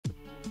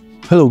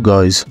Hello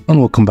guys, and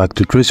welcome back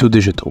to Tracio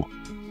Digital.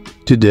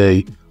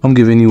 Today I'm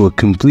giving you a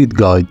complete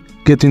guide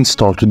getting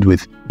started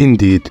with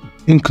Indeed,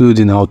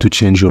 including how to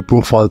change your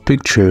profile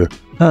picture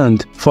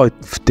and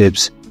 5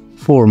 tips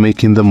for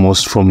making the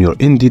most from your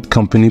Indeed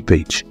company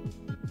page.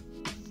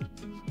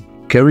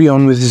 Carry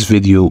on with this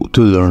video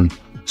to learn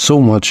so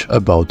much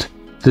about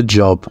the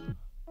job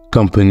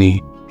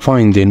company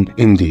finding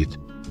Indeed.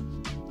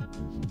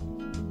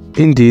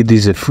 Indeed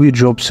is a free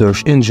job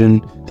search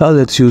engine that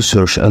lets you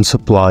search and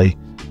supply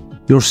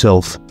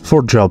yourself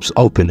for jobs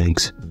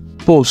openings,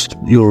 post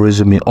your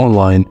resume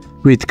online,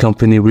 read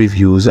company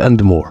reviews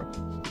and more.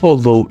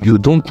 Although you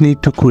don't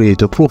need to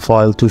create a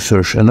profile to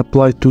search and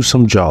apply to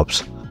some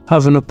jobs,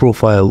 having a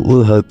profile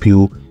will help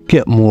you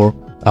get more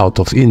out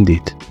of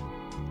Indeed.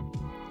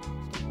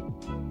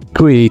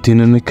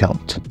 Creating an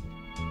account.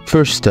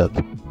 First step,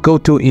 go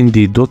to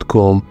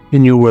Indeed.com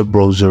in your web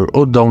browser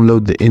or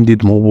download the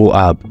Indeed mobile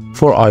app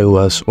for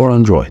iOS or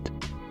Android.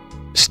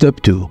 Step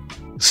 2,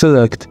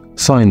 select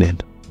Sign In.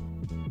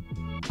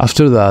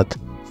 After that,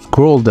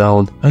 scroll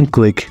down and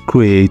click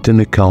Create an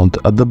account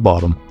at the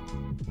bottom.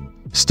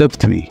 Step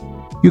 3.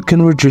 You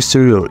can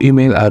register your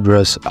email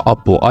address,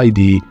 Apple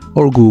ID,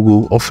 or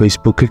Google or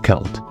Facebook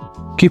account.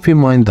 Keep in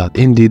mind that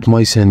Indeed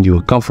might send you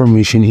a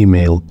confirmation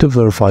email to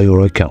verify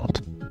your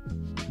account.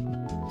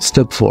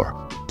 Step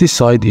 4.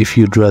 Decide if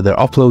you'd rather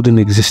upload an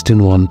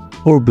existing one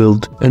or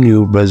build a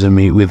new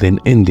resume within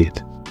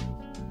Indeed.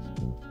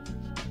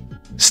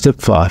 Step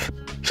 5.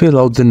 Fill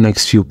out the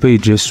next few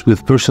pages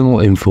with personal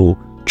info,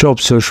 job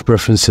search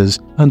preferences,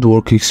 and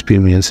work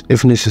experience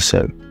if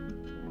necessary.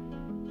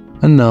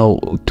 And now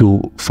to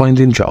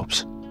finding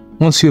jobs.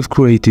 Once you've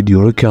created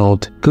your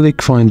account,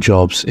 click Find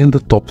Jobs in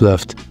the top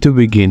left to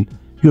begin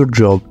your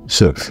job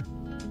search.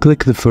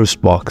 Click the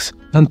first box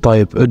and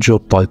type a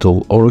job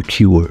title or a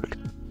keyword.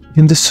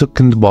 In the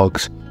second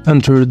box,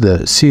 enter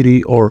the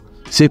city or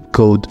zip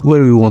code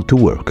where you want to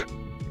work.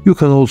 You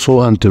can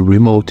also enter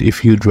remote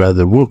if you'd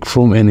rather work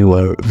from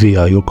anywhere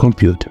via your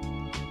computer.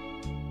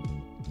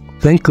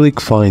 Then click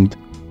Find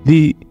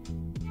the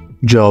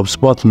Jobs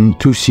button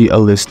to see a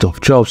list of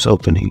jobs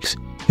openings.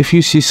 If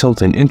you see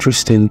something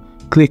interesting,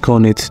 click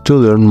on it to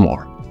learn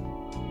more.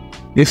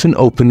 If an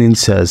opening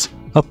says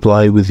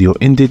Apply with your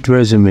Indeed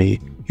resume,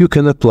 you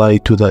can apply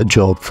to that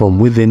job from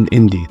within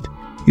Indeed,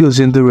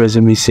 using the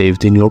resume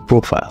saved in your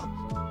profile.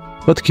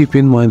 But keep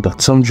in mind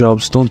that some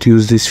jobs don't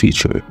use this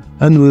feature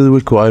and will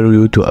require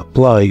you to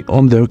apply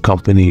on their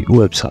company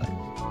website.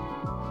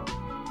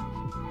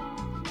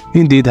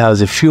 Indeed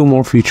has a few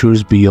more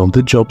features beyond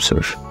the job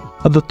search.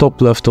 At the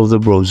top left of the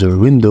browser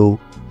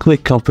window,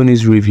 click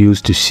Companies Reviews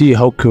to see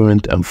how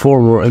current and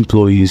former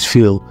employees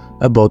feel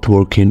about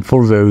working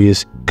for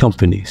various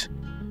companies.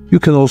 You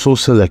can also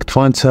select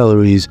Find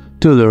Salaries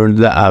to learn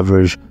the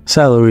average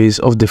salaries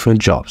of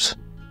different jobs.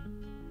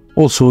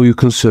 Also, you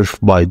can search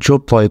by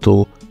job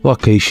title,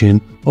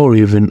 location, or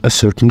even a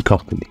certain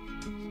company.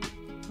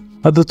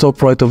 At the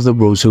top right of the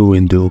browser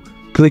window,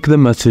 click the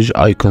message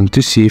icon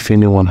to see if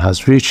anyone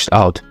has reached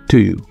out to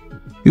you.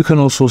 You can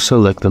also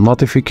select the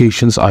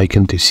notifications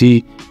icon to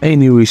see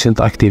any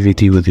recent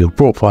activity with your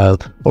profile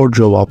or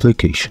job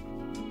application.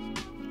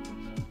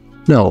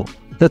 Now,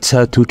 let's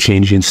head to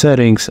changing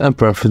settings and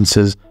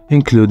preferences,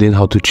 including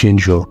how to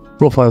change your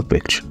profile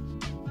picture.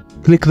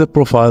 Click the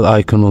profile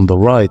icon on the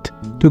right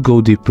to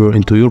go deeper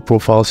into your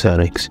profile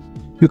settings.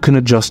 You can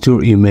adjust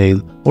your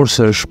email or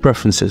search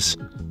preferences,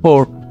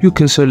 or you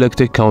can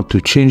select account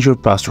to change your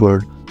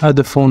password, add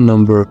a phone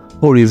number,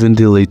 or even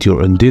delete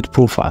your Indeed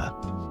profile.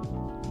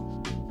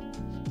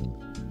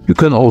 You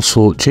can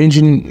also change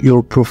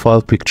your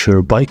profile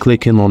picture by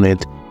clicking on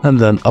it and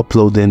then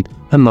uploading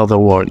another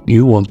one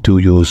you want to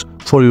use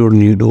for your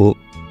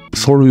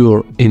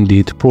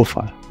Indeed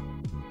profile.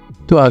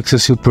 To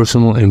access your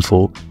personal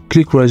info,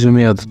 click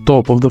Resume at the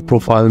top of the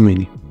profile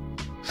menu.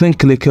 Then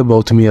click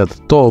About Me at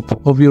the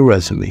top of your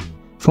resume.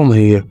 From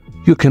here,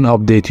 you can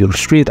update your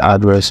street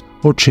address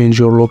or change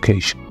your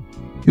location.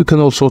 You can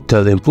also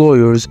tell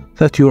employers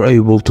that you're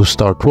able to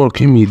start work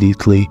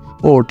immediately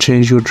or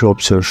change your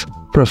job search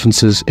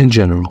preferences in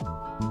general.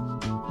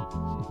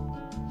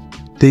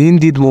 The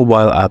Indeed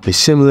mobile app is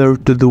similar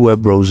to the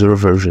web browser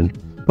version,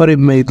 but it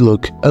may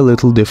look a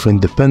little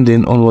different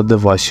depending on what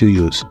device you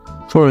use.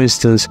 For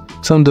instance,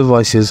 some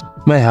devices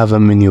may have a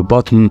menu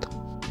button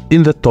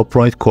in the top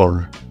right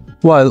corner,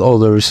 while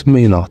others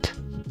may not.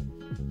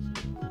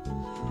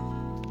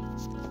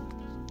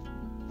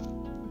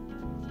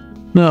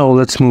 Now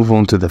let's move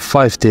on to the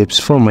 5 tips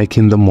for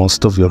making the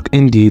most of your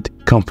Indeed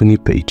company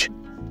page.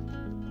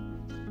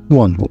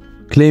 1.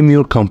 Claim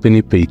your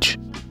company page.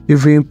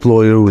 Every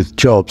employer with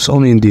jobs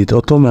on Indeed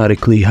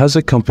automatically has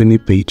a company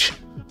page.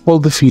 All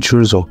the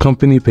features of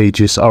company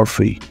pages are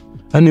free,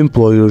 and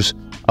employers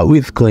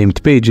with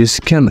claimed pages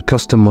can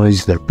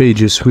customize their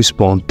pages to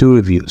respond to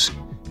reviews.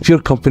 If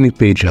your company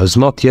page has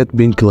not yet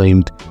been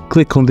claimed,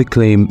 click on the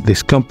Claim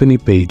This Company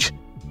Page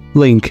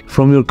link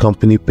from your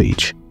company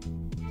page.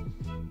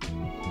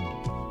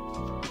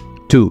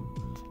 2.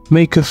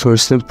 Make a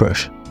first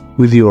impression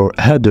with your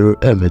header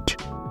image.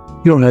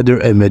 Your header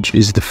image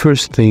is the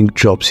first thing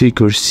job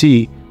seekers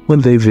see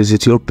when they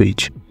visit your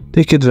page.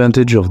 Take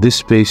advantage of this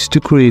space to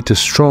create a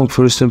strong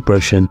first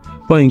impression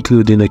by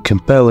including a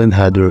compelling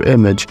header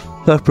image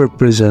that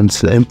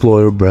represents the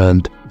employer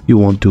brand you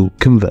want to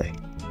convey.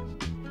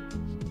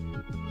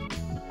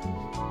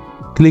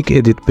 Click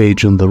Edit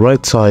Page on the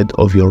right side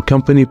of your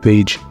company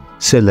page,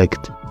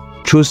 select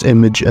Choose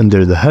Image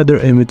under the Header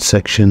Image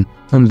section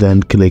and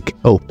then click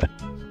Open.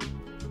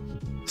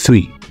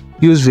 3.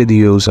 Use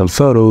videos and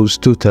photos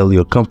to tell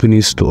your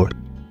company's story.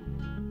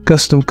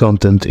 Custom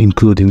content,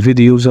 including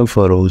videos and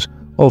photos,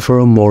 offer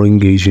a more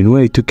engaging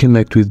way to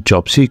connect with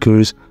job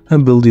seekers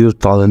and build your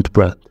talent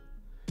brand.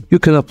 You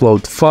can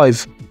upload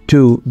 5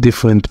 to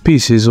different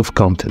pieces of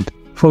content,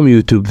 from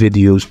YouTube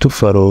videos to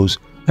photos,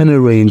 and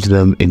arrange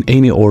them in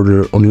any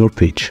order on your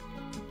page.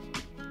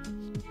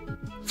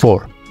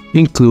 4.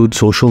 Include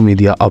social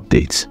media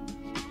updates.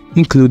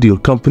 Include your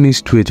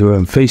company's Twitter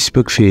and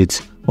Facebook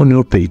feeds on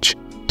your page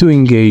to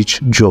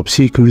engage job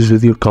seekers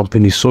with your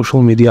company's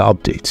social media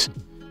updates.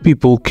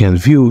 People can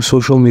view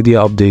social media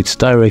updates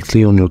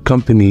directly on your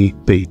company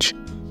page,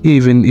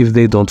 even if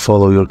they don't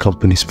follow your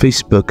company's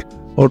Facebook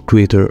or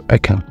Twitter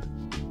account.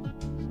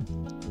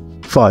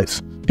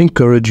 5.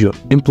 Encourage your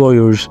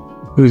employers'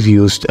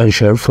 reviews and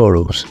share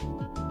photos.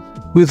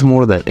 With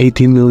more than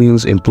 18 million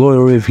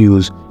employer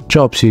reviews,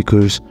 job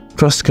seekers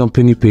trust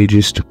company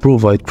pages to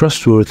provide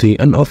trustworthy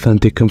and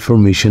authentic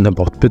information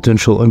about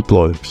potential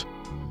employers.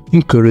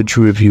 Encourage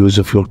reviews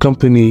of your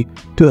company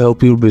to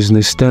help your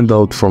business stand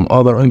out from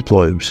other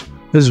employers.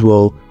 As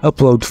well,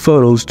 upload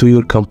photos to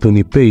your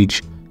company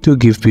page to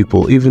give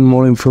people even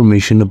more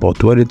information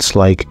about what it's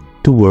like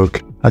to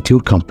work at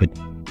your company.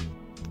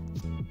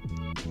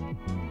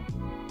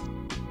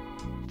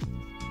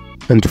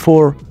 And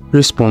 4.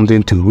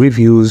 Responding to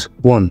reviews.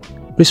 1.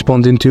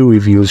 Responding to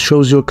reviews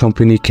shows your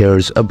company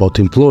cares about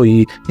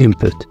employee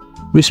input.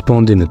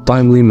 Respond in a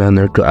timely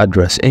manner to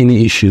address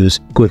any issues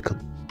quickly.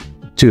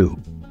 2.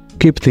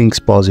 Keep things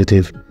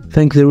positive.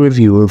 Thank the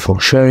reviewer for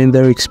sharing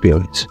their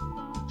experience.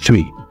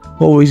 3.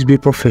 Always be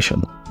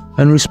professional,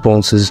 and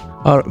responses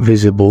are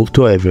visible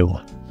to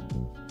everyone.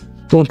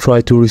 Don't try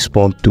to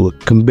respond to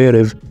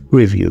combative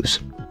reviews.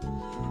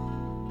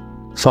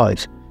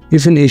 5.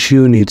 If an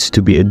issue needs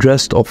to be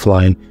addressed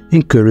offline,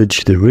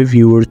 encourage the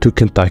reviewer to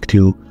contact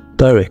you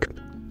directly.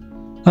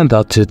 And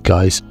that's it,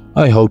 guys.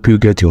 I hope you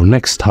get your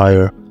next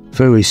hire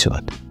very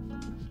soon.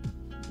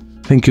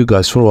 Thank you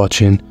guys for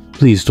watching.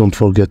 Please don't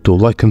forget to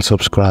like and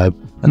subscribe,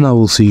 and I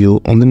will see you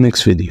on the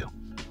next video.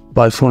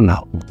 Bye for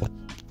now.